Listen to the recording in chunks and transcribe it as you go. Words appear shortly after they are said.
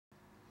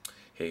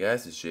Hey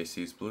guys, it's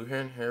JC's Blue here,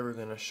 and here we're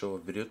going to show a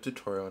video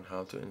tutorial on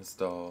how to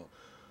install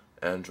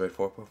Android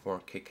 4.4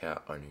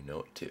 KitKat on your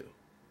Note 2.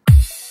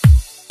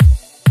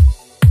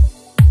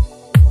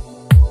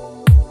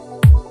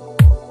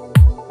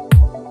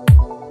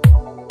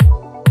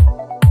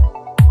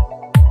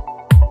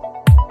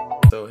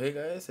 So hey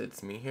guys,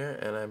 it's me here,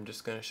 and I'm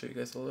just going to show you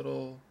guys a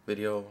little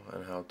video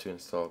on how to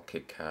install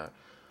KitKat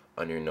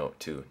on your Note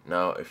 2.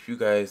 Now, if you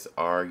guys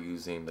are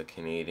using the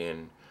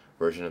Canadian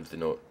version of the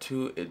Note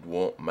 2, it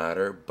won't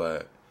matter,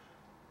 but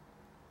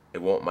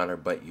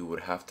you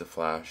would have to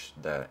flash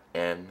the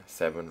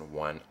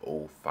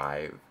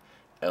N7105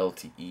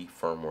 LTE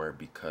firmware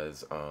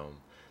because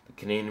the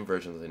Canadian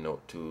version of the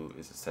Note 2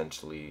 is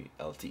essentially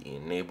LTE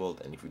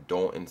enabled, and if you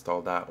don't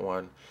install that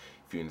one,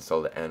 if you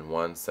install the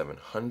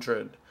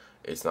N1700,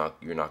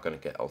 you're not going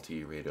to get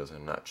LTE radios.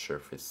 I'm not sure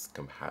if it's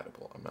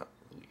compatible. I'm not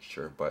really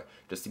sure, but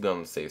just to be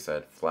on the safe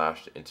side,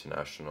 flash the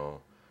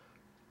international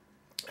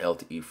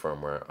LTE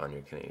firmware on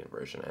your Canadian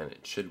version, and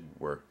it should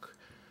work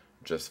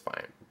just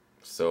fine.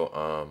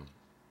 So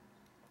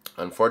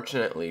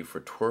unfortunately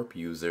for twerp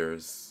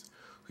users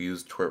who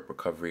use twerp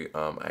recovery,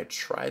 I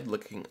tried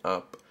looking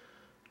up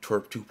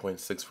twerp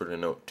 2.6 for the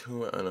Note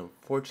 2, and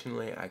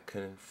unfortunately I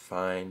couldn't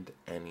find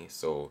any,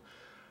 so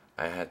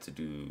I had to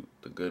do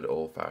the good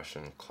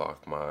old-fashioned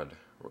clock mod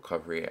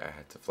recovery. I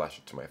had to flash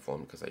it to my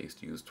phone because I used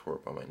to use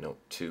twerp on my Note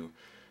 2,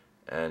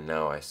 and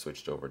now I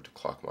switched over to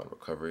clock mod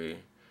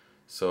recovery.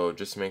 So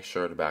just make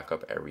sure to back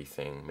up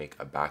everything, make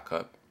a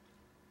backup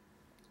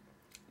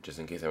just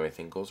in case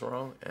anything goes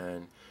wrong,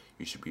 and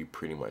you should be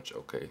pretty much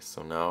okay.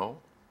 So now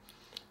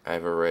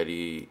I've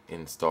already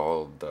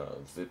installed the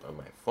zip on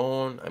my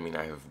phone. I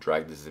have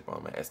dragged the zip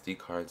on my SD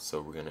card, so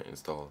we're gonna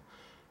install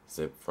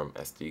zip from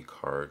SD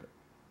card.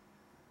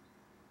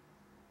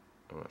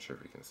 I'm not sure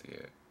if you can see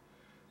it.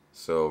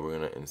 So we're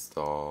gonna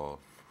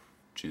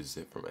choose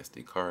zip from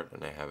SD card,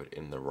 and I have it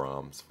in the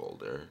ROMs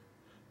folder.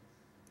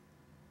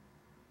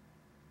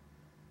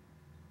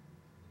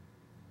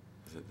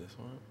 Is it this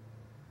one?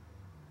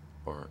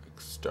 Or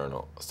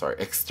external, sorry,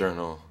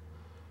 external.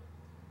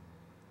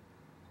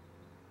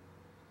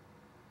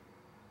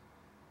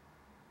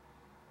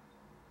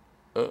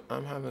 Oh,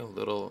 I'm having a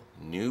little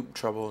noob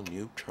trouble.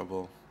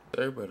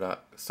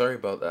 Sorry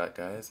about that,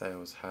 guys. I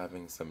was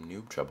having some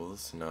noob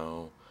troubles.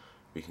 Now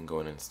we can go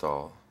and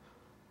install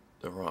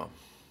the ROM.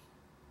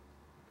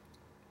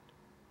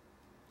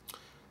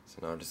 So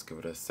now just give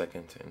it a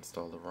second to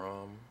install the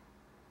ROM.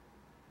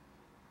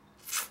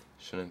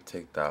 Shouldn't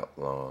take that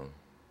long,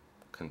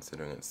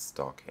 considering it's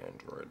stock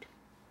Android.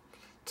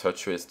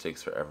 TouchWiz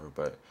takes forever,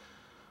 but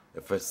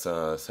if it's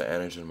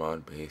Cyanogen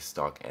mod based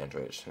stock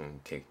Android, it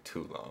shouldn't take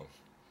too long.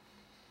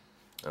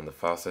 And the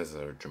file sizes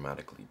are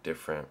dramatically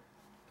different.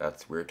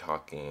 We're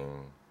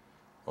talking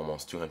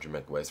almost 200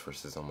 megabytes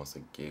versus almost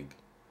a gig.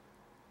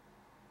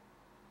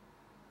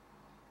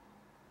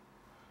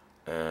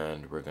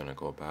 And we're gonna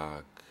go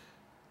back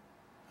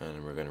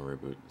and we're gonna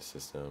reboot the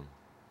system.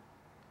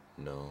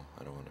 No,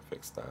 I don't want to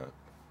fix that.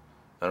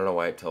 I don't know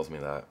why it tells me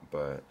that,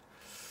 but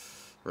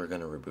we're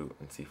gonna reboot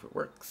and see if it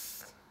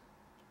works.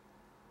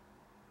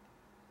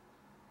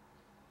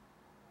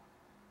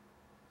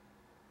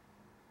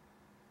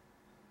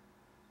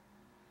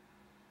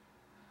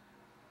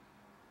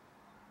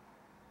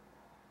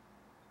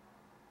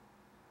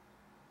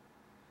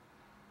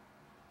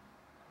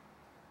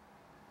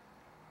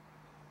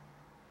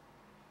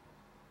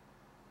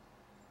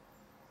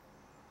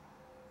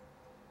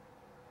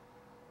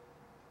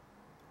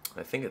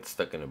 I think it's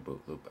stuck in a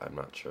boot loop. I'm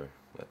not sure.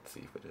 Let's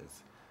see if it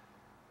is.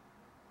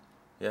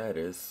 Yeah, it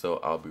is. So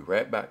I'll be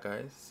right back,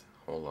 guys.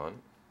 Hold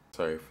on.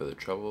 Sorry for the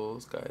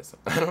troubles, guys.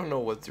 I don't know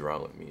what's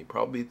wrong with me.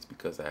 Probably it's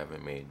because I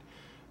haven't made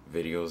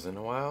videos in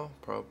a while.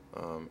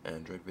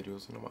 Android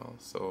videos in a while.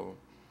 So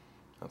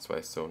that's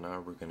why. So now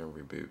we're gonna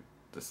reboot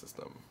the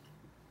system.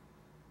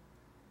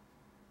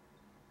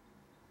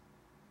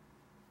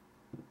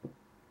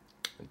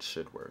 It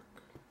should work.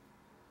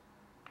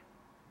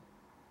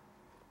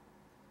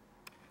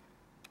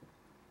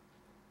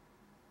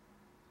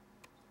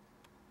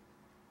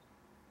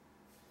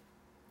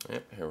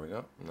 Yep, here we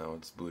go. Now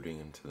it's booting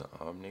into the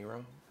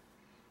OmniROM.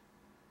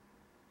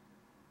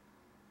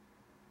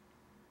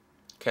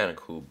 Kind of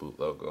cool boot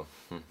logo,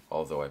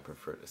 although I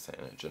prefer the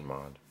Cyanogen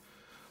mod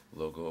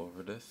logo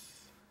over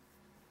this.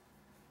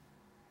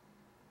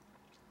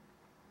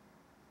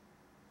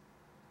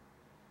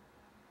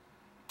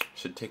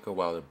 Should take a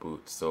while to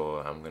boot, so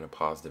I'm gonna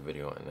pause the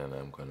video and then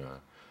I'm gonna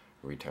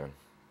return.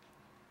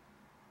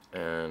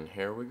 And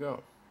here we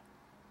go.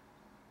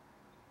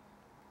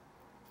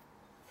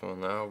 So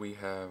now we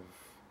have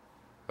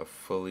a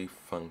fully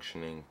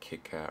functioning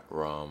KitKat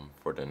ROM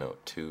for the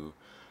Note 2.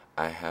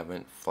 I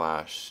haven't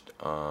flashed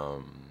I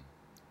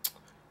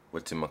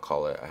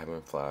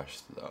haven't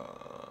flashed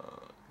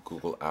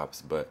Google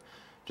Apps, but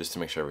just to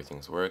make sure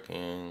everything's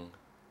working.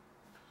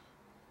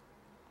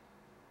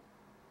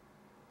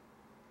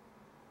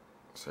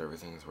 So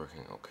everything's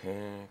working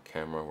okay.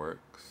 Camera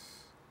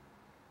works.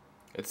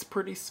 It's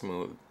pretty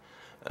smooth.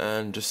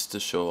 And just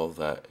to show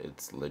that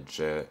it's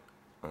legit,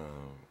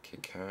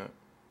 KitKat.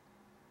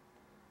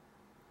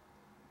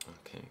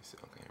 Okay, so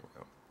okay, here we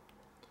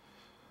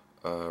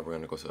go. We're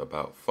gonna go to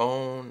About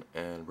Phone,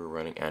 and we're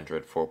running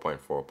Android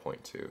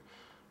 4.4.2.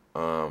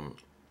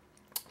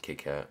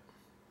 KitKat.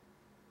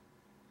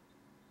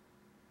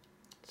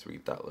 Let's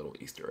read that little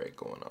Easter egg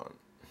going on.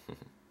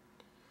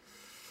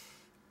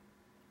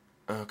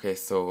 Okay,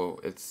 so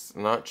it's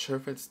not sure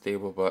if it's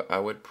stable, but I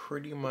would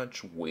pretty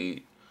much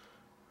wait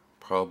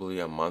probably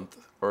a month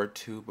or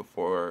two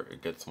before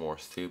it gets more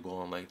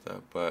stable and like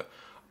that. But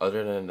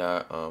other than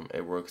that,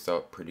 it works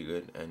out pretty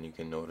good, and you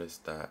can notice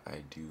that I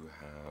do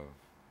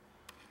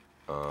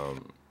have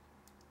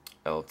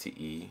LTE.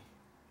 You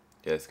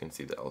guys can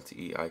see the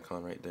LTE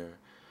icon right there.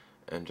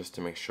 And just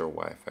to make sure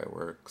Wi-Fi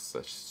works,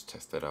 let's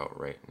test it out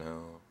right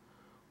now.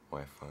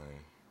 Wi-Fi.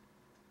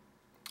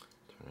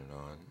 Turn it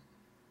on.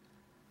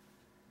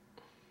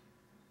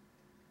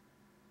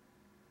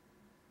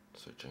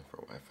 Searching for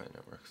Wi-Fi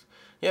networks.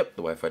 Yep,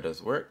 the Wi-Fi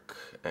does work.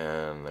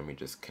 And let me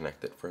just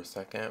connect it for a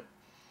second,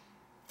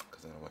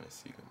 because I don't want to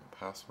see my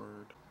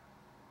password.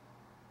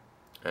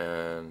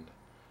 And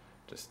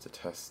just to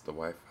test the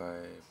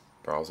Wi-Fi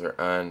browser.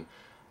 And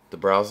the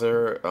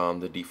browser,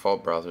 the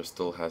default browser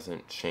still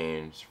hasn't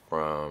changed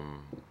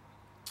from,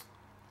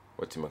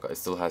 it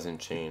still hasn't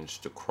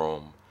changed to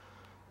Chrome.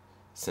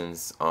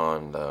 Since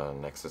on the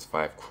Nexus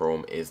 5,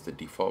 Chrome is the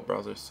default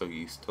browser, so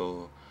you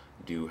still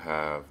do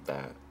have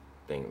that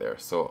thing there.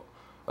 So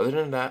other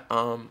than that,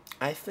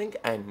 I think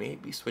I may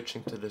be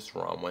switching to this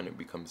ROM when it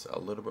becomes a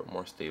little bit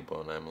more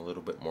stable and I'm a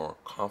little bit more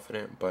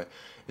confident. But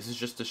this is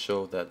just to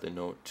show that the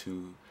Note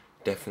 2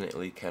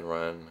 definitely can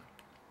run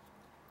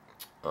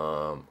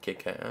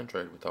KitKat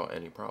Android without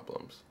any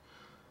problems.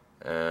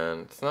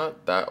 And it's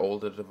not that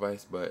old a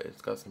device, but it's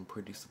got some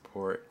pretty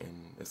support,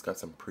 and it's got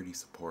some pretty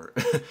support.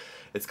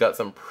 It's got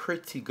some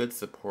pretty good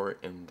support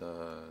in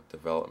the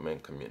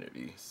development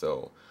community.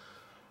 So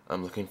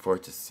I'm looking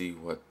forward to see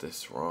what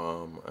this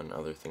ROM and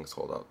other things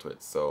hold out to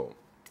it. So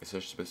it's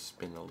just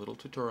been a little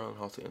tutorial on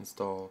how to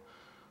install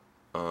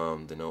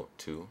the Note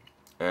 2.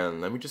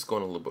 And let me just go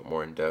in a little bit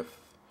more in depth,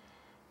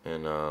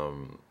 and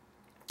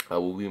I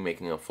will be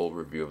making a full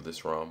review of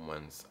this ROM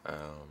once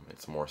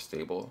it's more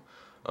stable.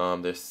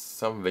 There's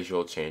some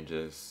visual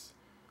changes.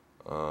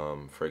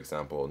 For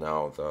example,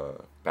 now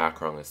the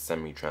background is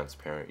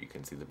semi-transparent. You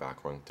can see the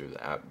background through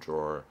the app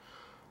drawer.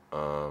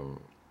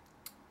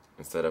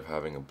 Instead of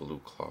having a blue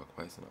clock,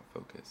 why is it not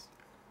focused?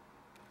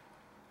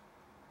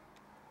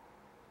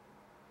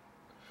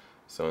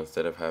 So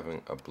instead of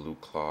having a blue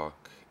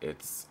clock,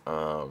 it's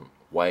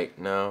white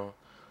now.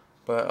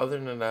 But other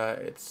than that,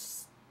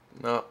 it's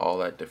not all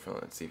that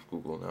different. Let's see if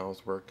Google Now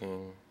is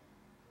working.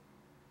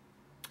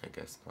 I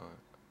guess not.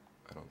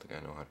 I don't think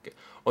I know how to get...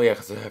 Oh yeah,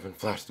 because I haven't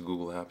flashed the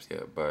Google apps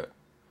yet, but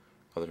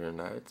other than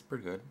that, it's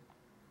pretty good.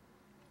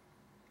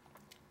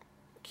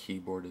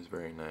 Keyboard is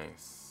very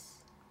nice.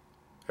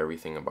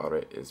 Everything about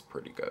it is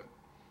pretty good.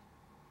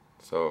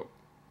 So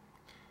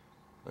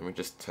let me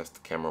just test the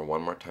camera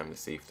one more time to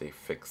see if they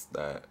fixed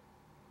that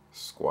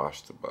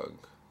squashed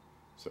bug.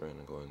 So we're going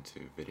to go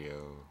into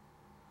video,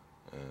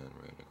 and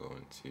we're going to go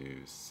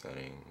into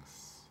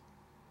settings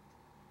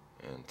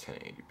and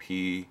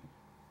 1080p.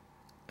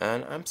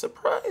 And I'm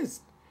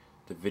surprised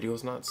the video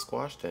is not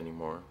squashed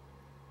anymore.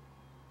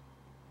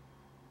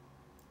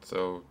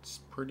 So it's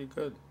pretty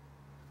good.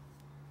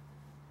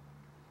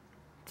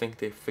 I think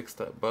they fixed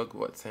that bug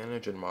what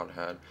CyanogenMod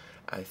had.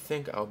 I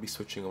think I'll be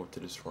switching over to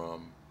this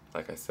ROM,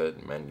 like I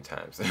said many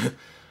times.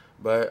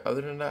 But other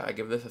than that, I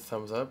give this a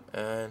thumbs up.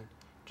 And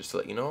just to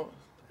let you know,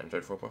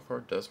 Android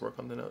 4.4 does work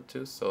on the Note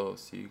 2. So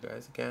see you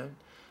guys again.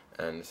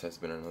 And this has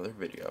been another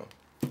video.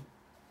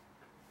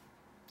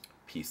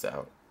 Peace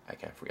out. I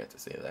can't forget to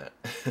say that.